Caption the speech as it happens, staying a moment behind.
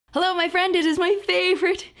Hello, my friend. It is my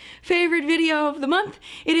favorite video of the month.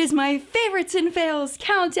 It is my favorites and fails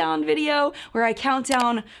countdown video where I count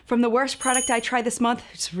down from the worst product I tried this month,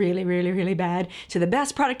 it's really bad, to the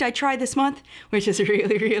best product I tried this month, which is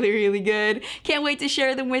really good. Can't wait to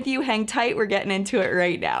share them with you. Hang tight. We're getting into it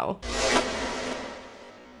right now.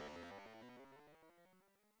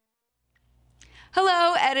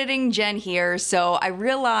 Hello, Editing Jen here. So I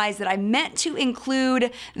realized that I meant to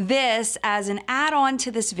include this as an add-on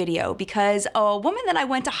to this video because a woman that I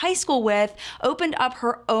went to high school with opened up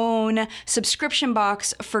her own subscription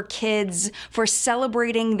box for kids for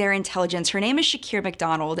celebrating their intelligence. Her name is Shakira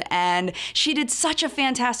McDonald, and she did such a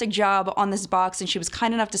fantastic job on this box, and she was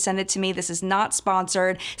kind enough to send it to me. This is not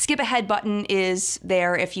sponsored. Skip ahead button is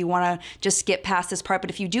there if you want to just skip past this part,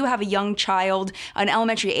 but if you do have a young child, an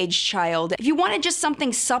elementary age child, if you want to just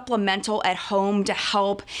something supplemental at home to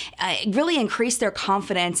help really increase their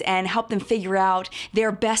confidence and help them figure out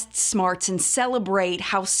their best smarts and celebrate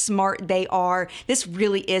how smart they are, this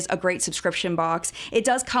really is a great subscription box. It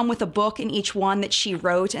does come with a book in each one that she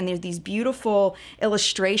wrote, and there's these beautiful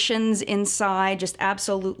illustrations inside, just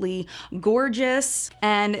absolutely gorgeous.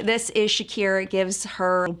 And this is Shakira. It gives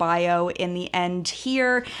her bio in the end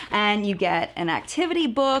here, and you get an activity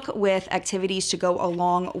book with activities to go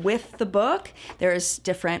along with the book. There's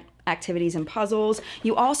different activities and puzzles.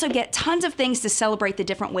 You also get tons of things to celebrate the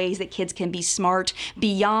different ways that kids can be smart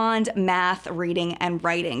beyond math, reading, and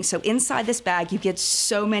writing. So inside this bag, you get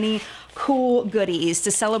so many cool goodies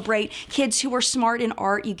to celebrate kids who are smart in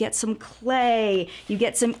art. You get some clay, you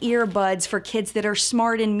get some earbuds for kids that are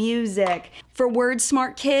smart in music. For word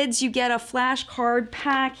smart kids, you get a flashcard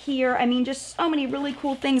pack here. I mean, just so many really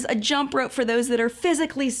cool things. A jump rope for those that are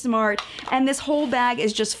physically smart. And this whole bag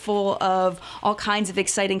is just full of all kinds of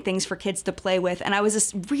exciting things for kids to play with. And I was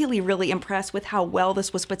just really impressed with how well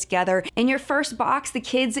this was put together. In your first box, the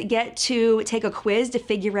kids get to take a quiz to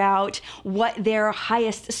figure out what their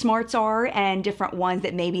highest smarts are and different ones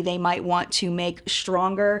that maybe they might want to make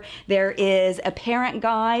stronger. There is a parent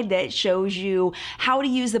guide that shows you how to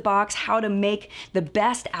use the box, how to make the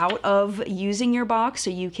best out of using your box so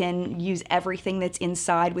you can use everything that's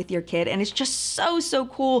inside with your kid. And it's just so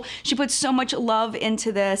cool. She put so much love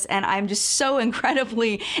into this, and I'm just so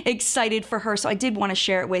incredibly excited for her. So I did want to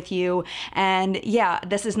share it with you. And yeah,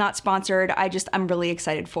 this is not sponsored. I'm really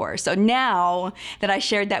excited for her. So now that I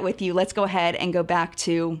shared that with you, let's go ahead and go back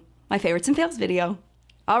to my favorites and fails video.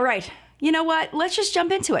 All right, you know what? Let's just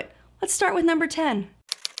jump into it. Let's start with number 10.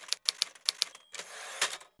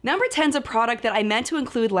 Number 10 is a product that I meant to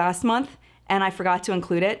include last month, and I forgot to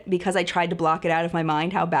include it because I tried to block it out of my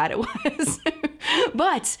mind how bad it was.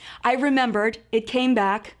 But I remembered, it came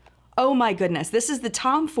back. Oh my goodness, this is the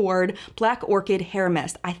Tom Ford Black Orchid Hair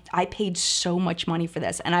Mist. I paid so much money for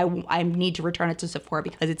this, and I need to return it to Sephora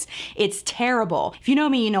because it's terrible. If you know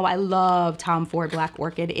me, you know I love Tom Ford Black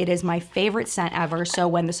Orchid. It is my favorite scent ever. So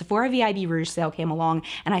when the Sephora VIB Rouge sale came along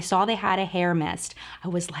and I saw they had a hair mist, I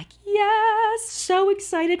was like, yes, so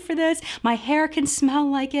excited for this. My hair can smell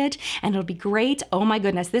like it and it'll be great. Oh my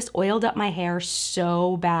goodness, this oiled up my hair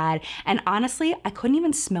so bad. And honestly, I couldn't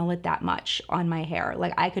even smell it that much on my hair.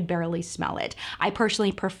 Like I could barely smell it. I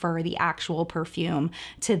personally prefer the actual perfume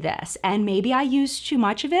to this. And maybe I used too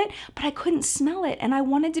much of it, but I couldn't smell it. And I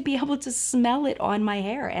wanted to be able to smell it on my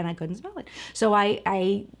hair and I couldn't smell it. So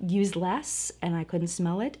I used less and I couldn't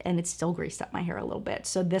smell it, and it still greased up my hair a little bit.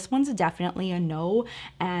 So this one's definitely a no,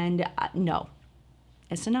 and no,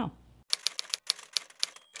 it's a no.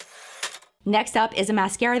 Next up is a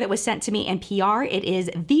mascara that was sent to me in PR. It is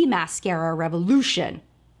the Mascara Revolution.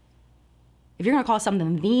 If you're gonna call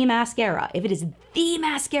something the mascara, if it is the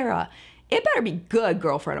mascara, it better be good,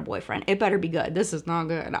 girlfriend or boyfriend. It better be good. This is not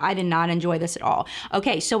good. I did not enjoy this at all.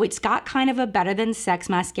 Okay, so it's got kind of a Better Than Sex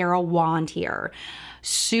mascara wand here.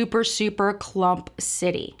 Super clump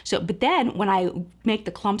city. So, but then when I make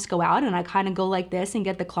the clumps go out and I kind of go like this and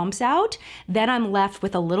get the clumps out, then I'm left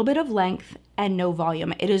with a little bit of length and no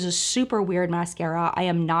volume. It is a super weird mascara. I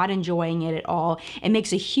am not enjoying it at all. It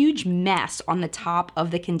makes a huge mess on the top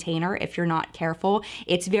of the container if you're not careful.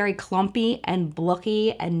 It's very clumpy and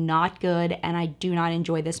blooky and not good, and I do not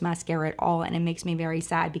enjoy this mascara at all, and it makes me very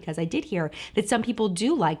sad because I did hear that some people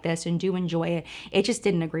do like this and do enjoy it. It just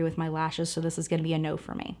didn't agree with my lashes, so this is gonna be a no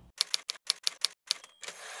for me.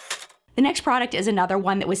 The next product is another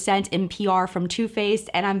one that was sent in PR from Too Faced,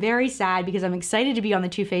 and I'm very sad because I'm excited to be on the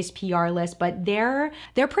Too Faced PR list, but their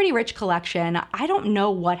pretty rich collection, I don't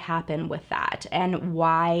know what happened with that and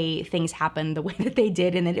why things happened the way that they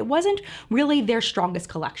did, and that it wasn't really their strongest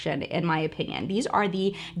collection, in my opinion. These are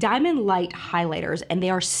the Diamond Light highlighters, and they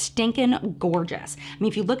are stinking gorgeous. I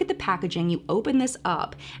mean, if you look at the packaging, you open this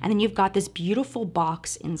up, and then you've got this beautiful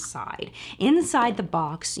box inside. Inside the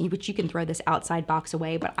box, which you can throw this outside box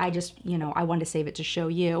away, but I just, you know, I wanted to save it to show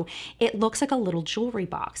you. It looks like a little jewelry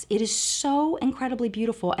box. It is so incredibly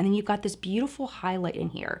beautiful. And then you've got this beautiful highlight in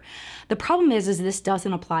here. The problem is this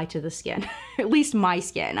doesn't apply to the skin, at least my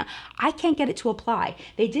skin. I can't get it to apply.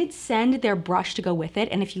 They did send their brush to go with it.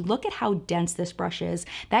 And if you look at how dense this brush is,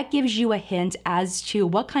 that gives you a hint as to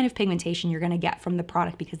what kind of pigmentation you're gonna get from the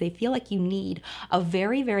product, because they feel like you need a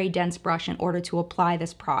very, very dense brush in order to apply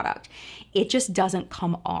this product. It just doesn't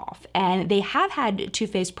come off. And they have had Too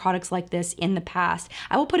Faced products like this in the past.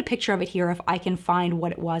 I will put a picture of it here if I can find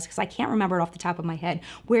what it was, because I can't remember it off the top of my head,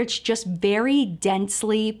 where it's just very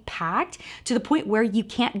densely packed to the point where you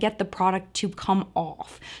can't get the product to come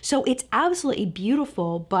off. So it's absolutely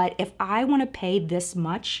beautiful, but if I want to pay this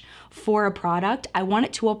much for a product, I want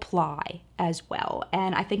it to apply as well.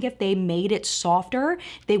 And I think if they made it softer,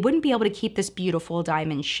 they wouldn't be able to keep this beautiful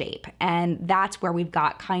diamond shape. And that's where we've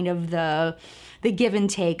got kind of the give and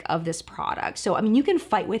take of this product. So, I mean, you can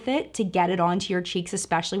fight with it to get it onto your cheeks,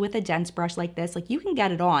 especially with a dense brush like this. Like, you can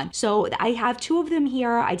get it on. So I have two of them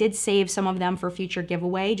here. I did save some of them for future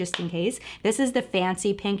giveaway just in case. This is the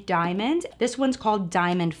Fancy Pink Diamond. This one's called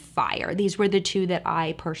Diamond Fire. These were the two that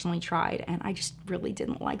I personally tried, and I just really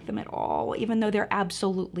didn't like them at all, even though they're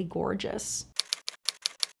absolutely gorgeous.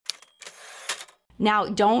 Now,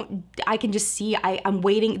 I can just see, I'm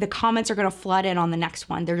waiting, the comments are gonna flood in on the next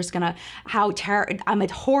one. They're just gonna, I'm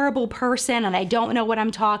a horrible person and I don't know what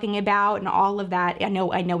I'm talking about and all of that. I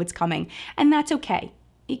know it's coming, and that's okay.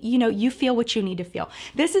 You know, you feel what you need to feel.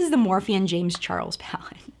 This is the Morphe and James Charles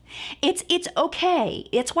palette. It's okay.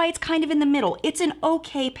 It's why it's kind of in the middle. It's an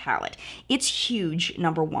okay palette. It's huge,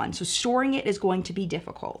 number one, so storing it is going to be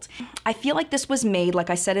difficult. I feel like this was made, like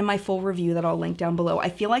I said in my full review that I'll link down below, I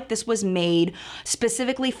feel like this was made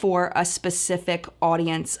specifically for a specific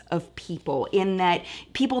audience of people, in that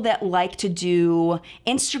people that like to do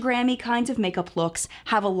Instagram-y kinds of makeup looks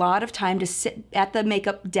have a lot of time to sit at the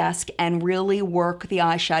makeup desk and really work the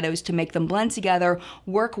eyeshadows to make them blend together,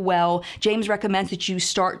 work well. James recommends that you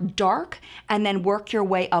start dark and then work your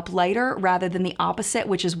way up lighter rather than the opposite,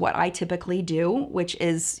 which is what I typically do, which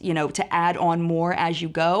is, you know, to add on more as you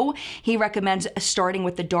go. He recommends starting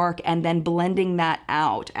with the dark and then blending that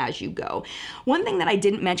out as you go. One thing that I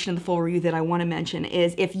didn't mention in the full review that I want to mention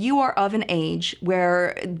is, if you are of an age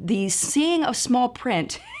where the seeing of small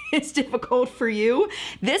print is difficult for you,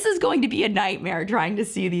 this is going to be a nightmare trying to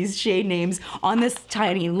see these shade names on this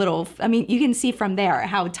tiny little, I mean, you can see from there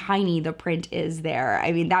how tiny the print is there.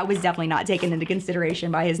 I mean, that was definitely not taken into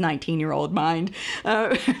consideration by his 19-year-old mind.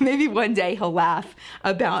 Maybe one day he'll laugh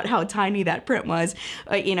about how tiny that print was,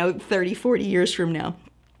 you know, 30, 40 years from now.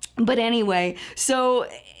 But anyway, so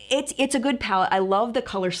it's a good palette. I love the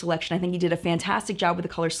color selection. I think he did a fantastic job with the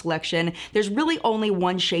color selection. There's really only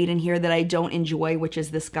one shade in here that I don't enjoy, which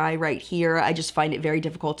is this guy right here. I just find it very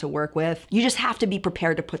difficult to work with. You just have to be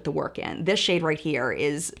prepared to put the work in. This shade right here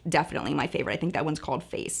is definitely my favorite. I think that one's called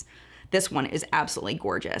Face. This one is absolutely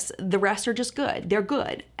gorgeous. The rest are just good. They're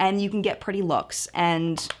good, and you can get pretty looks,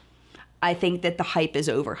 and I think that the hype is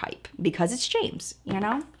overhype because it's James, you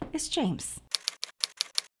know? It's James.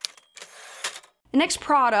 The next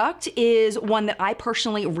product is one that I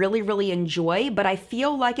personally really enjoy, but I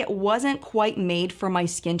feel like it wasn't quite made for my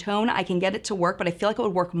skin tone. I can get it to work, but I feel like it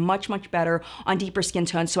would work much better on deeper skin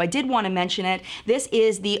tones, so I did want to mention it. This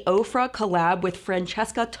is the Ofra collab with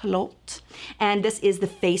Francesca Tolot, and this is the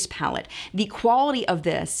face palette. The quality of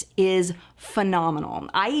this is phenomenal.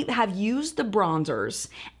 I have used the bronzers,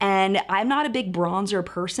 and I'm not a big bronzer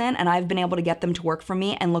person, and I've been able to get them to work for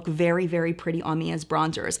me and look very pretty on me as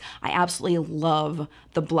bronzers. I absolutely love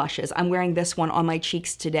the blushes. I'm wearing this one on my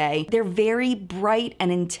cheeks today. They're very bright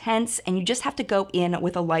and intense, and you just have to go in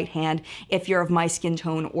with a light hand if you're of my skin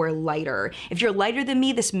tone or lighter. If you're lighter than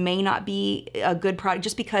me, this may not be a good product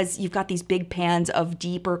just because you've got these big pans of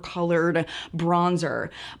deeper colored bronzer.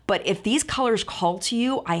 But if these colors call to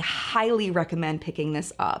you, I highly recommend picking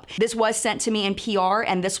this up. This was sent to me in PR,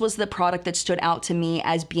 and this was the product that stood out to me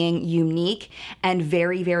as being unique and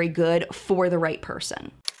very good for the right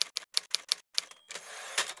person.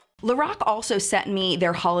 Lorac also sent me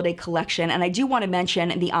their holiday collection, and I do want to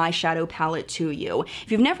mention the eyeshadow palette to you.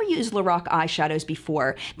 If you've never used Lorac eyeshadows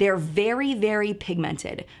before, they're very, very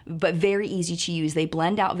pigmented, but very easy to use. They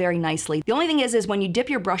blend out very nicely. The only thing is when you dip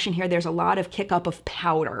your brush in here, there's a lot of kick up of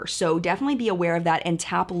powder. So definitely be aware of that and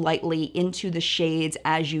tap lightly into the shades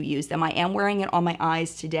as you use them. I am wearing it on my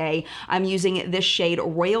eyes today. I'm using this shade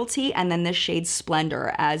Royalty and then this shade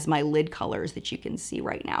Splendor as my lid colors that you can see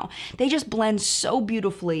right now. They just blend so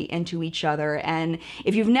beautifully into each other, and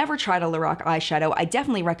if you've never tried a Lorac eyeshadow, I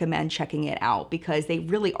definitely recommend checking it out because they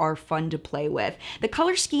really are fun to play with. The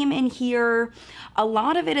color scheme in here, a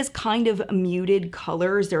lot of it is kind of muted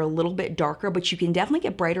colors. They're a little bit darker, but you can definitely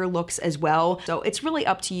get brighter looks as well. So it's really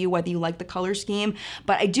up to you whether you like the color scheme,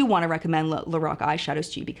 but I do want to recommend Lorac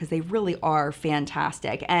eyeshadows to you because they really are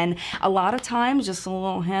fantastic. And a lot of times, just a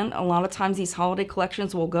little hint, a lot of times these holiday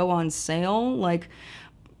collections will go on sale, like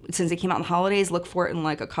since it came out in the holidays, look for it in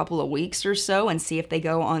like a couple of weeks or so and see if they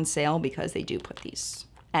go on sale because they do put these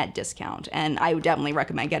at discount. And I would definitely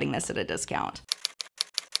recommend getting this at a discount.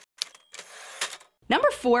 Number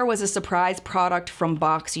 4 was a surprise product from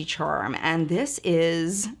BoxyCharm, and this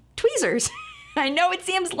is tweezers. I know it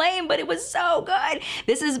seems lame, but it was so good.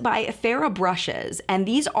 This is by Farah brushes, and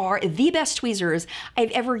these are the best tweezers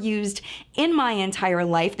I've ever used in my entire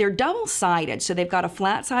life. They're double-sided, so they've got a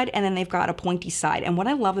flat side and then they've got a pointy side. And what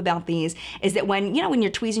I love about these is that when you're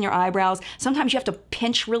tweezing your eyebrows, sometimes you have to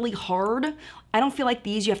pinch really hard. I don't feel like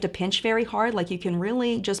these you have to pinch very hard, like you can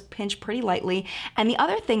really just pinch pretty lightly. And the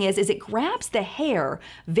other thing is it grabs the hair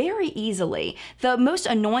very easily. The most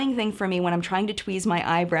annoying thing for me when I'm trying to tweeze my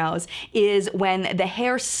eyebrows is when the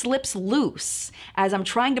hair slips loose as I'm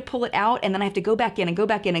trying to pull it out, and then I have to go back in and go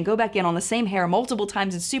back in and go back in on the same hair multiple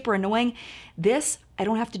times. It's super annoying. This, I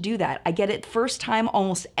don't have to do that. I get it first time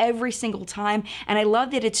almost every single time, and I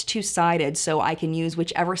love that it's two-sided, so I can use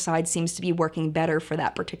whichever side seems to be working better for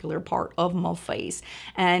that particular part of my face.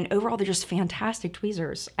 And overall, they're just fantastic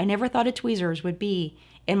tweezers. I never thought of tweezers would be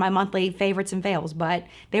in my monthly favorites and fails, but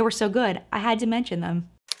they were so good, I had to mention them.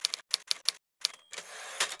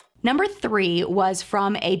 Number 3 was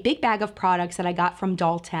from a big bag of products that I got from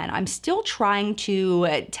Doll 10. I'm still trying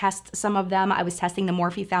to test some of them. I was testing the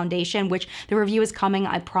Morphe foundation, which the review is coming,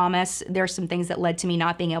 I promise. There's some things that led to me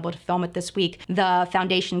not being able to film it this week. The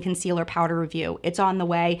foundation concealer powder review, it's on the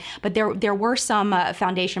way. But there were some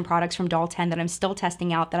foundation products from Doll 10 that I'm still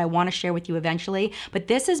testing out that I want to share with you eventually. But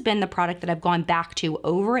this has been the product that I've gone back to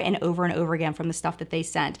over and over and over again from the stuff that they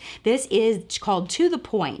sent. This is called To The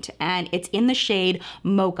Point, and it's in the shade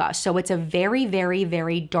Mocha. So it's a very, very,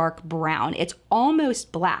 very dark brown. It's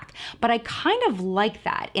almost black, but I kind of like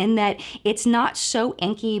that in that it's not so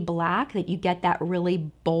inky black that you get that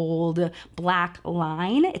really bold black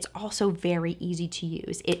line. It's also very easy to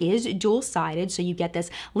use. It is dual-sided, so you get this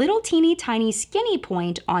little teeny tiny skinny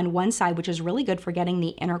point on one side, which is really good for getting the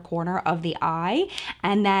inner corner of the eye.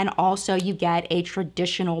 And then also you get a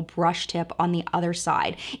traditional brush tip on the other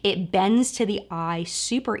side. It bends to the eye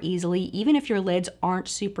super easily, even if your lids aren't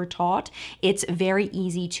super taut. It's very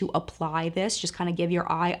easy to apply this. Just kind of give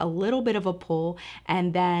your eye a little bit of a pull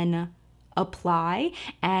and then apply,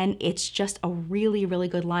 and it's just a really, really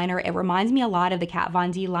good liner. It reminds me a lot of the Kat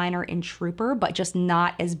Von D liner in Trooper, but just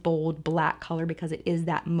not as bold black color because it is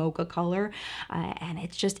that mocha color, and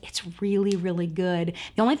it's really, really good.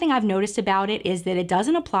 The only thing I've noticed about it is that it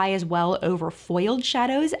doesn't apply as well over foiled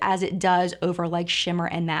shadows as it does over like shimmer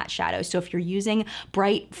and matte shadows. So if you're using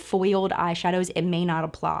bright foiled eyeshadows, it may not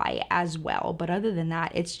apply as well, but other than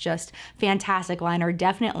that, it's just fantastic liner.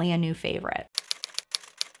 Definitely a new favorite.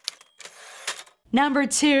 Number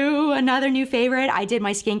 2, another new favorite. I did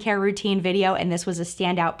my skincare routine video, and this was a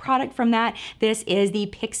standout product from that. This is the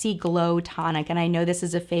Pixi Glow Tonic, and I know this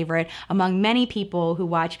is a favorite among many people who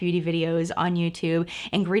watch beauty videos on YouTube.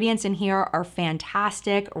 Ingredients in here are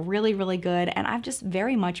fantastic, really, really good, and I've just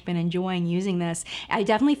very much been enjoying using this. I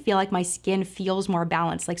definitely feel like my skin feels more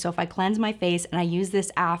balanced. Like, so if I cleanse my face and I use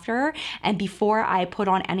this after and before I put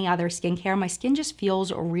on any other skincare, my skin just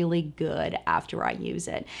feels really good after I use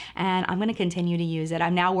it. And I'm gonna continue to use it.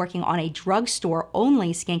 I'm now working on a drugstore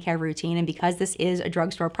only skincare routine, and because this is a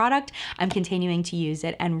drugstore product, I'm continuing to use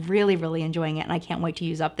it and really, really enjoying it, and I can't wait to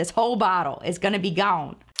use up this whole bottle. It's gonna be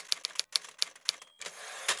gone.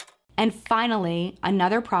 And finally,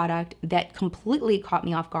 another product that completely caught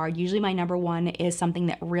me off guard. Usually my number 1 is something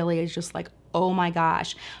that really is just like, oh my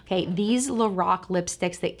gosh. Okay, these Lorac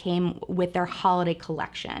lipsticks that came with their holiday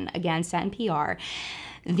collection, again, Scent and PR,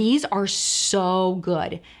 these are so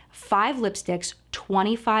good. 5 lipsticks,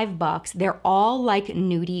 25 bucks. They're all like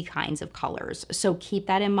nudie kinds of colors. So keep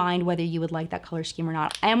that in mind whether you would like that color scheme or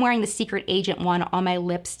not. I am wearing the Secret Agent one on my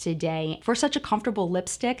lips today. For such a comfortable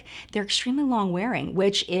lipstick, they're extremely long wearing,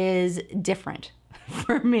 which is different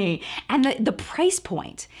for me. And the price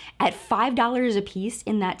point at $5 a piece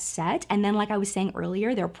in that set, and then like I was saying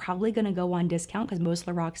earlier, they're probably gonna go on discount because most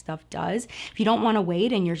Lorac stuff does. If you don't wanna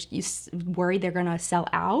wait and you're worried they're gonna sell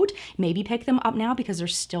out, maybe pick them up now because they're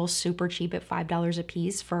still super cheap at $5 a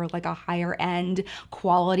piece for like a higher end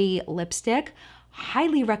quality lipstick.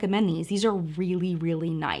 Highly recommend these. These are really, really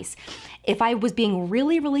nice. If I was being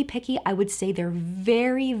really, really picky, I would say they're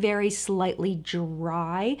very, very slightly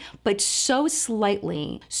dry, but so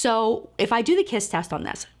slightly. So if I do the kiss test on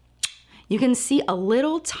this, you can see a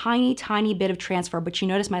little tiny, tiny bit of transfer, but you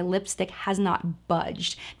notice my lipstick has not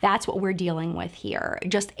budged. That's what we're dealing with here.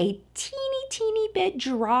 Just a teeny bit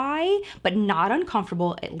dry, but not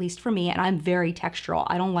uncomfortable, at least for me, and I'm very textural.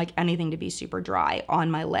 I don't like anything to be super dry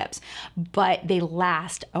on my lips, but they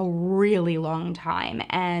last a really long time.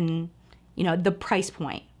 And you know, the price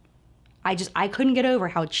point, I couldn't get over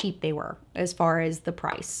how cheap they were as far as the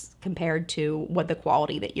price compared to what the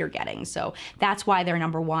quality that you're getting. So that's why they're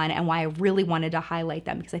number one and why I really wanted to highlight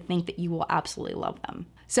them, because I think that you will absolutely love them.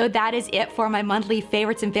 So that is it for my monthly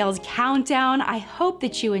favorites and fails countdown. I hope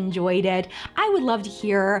that you enjoyed it. I would love to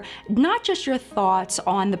hear not just your thoughts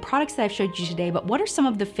on the products that I've showed you today, but what are some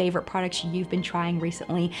of the favorite products you've been trying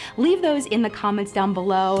recently? Leave those in the comments down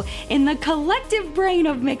below in the collective brain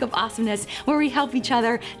of makeup awesomeness, where we help each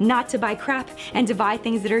other not to buy crap and to buy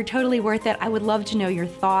things that are totally worth it. I would love to know your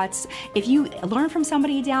thoughts. If you learn from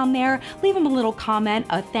somebody down there, leave them a little comment,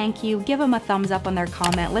 a thank you, give them a thumbs up on their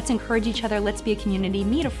comment. Let's encourage each other. Let's be a community.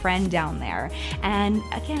 Meet a friend down there. And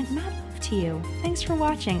again, mad love to you. Thanks for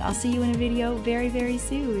watching. I'll see you in a video very, very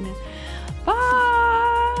soon. Bye!